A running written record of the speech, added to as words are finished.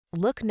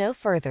Look no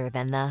further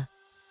than the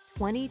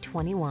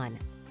 2021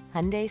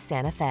 Hyundai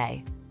Santa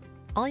Fe.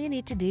 All you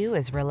need to do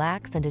is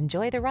relax and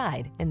enjoy the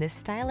ride in this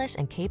stylish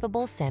and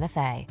capable Santa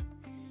Fe.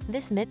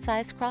 This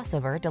midsize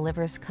crossover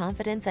delivers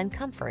confidence and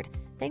comfort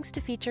thanks to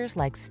features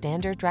like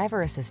standard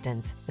driver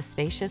assistance, a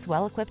spacious,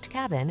 well-equipped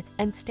cabin,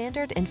 and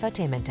standard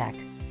infotainment tech.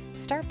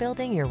 Start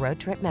building your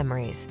road trip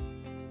memories.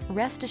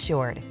 Rest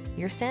assured,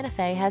 your Santa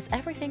Fe has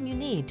everything you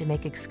need to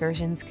make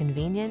excursions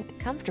convenient,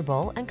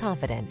 comfortable, and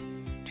confident.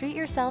 Treat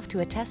yourself to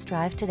a test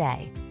drive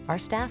today. Our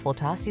staff will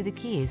toss you the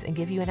keys and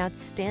give you an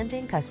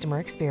outstanding customer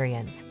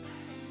experience.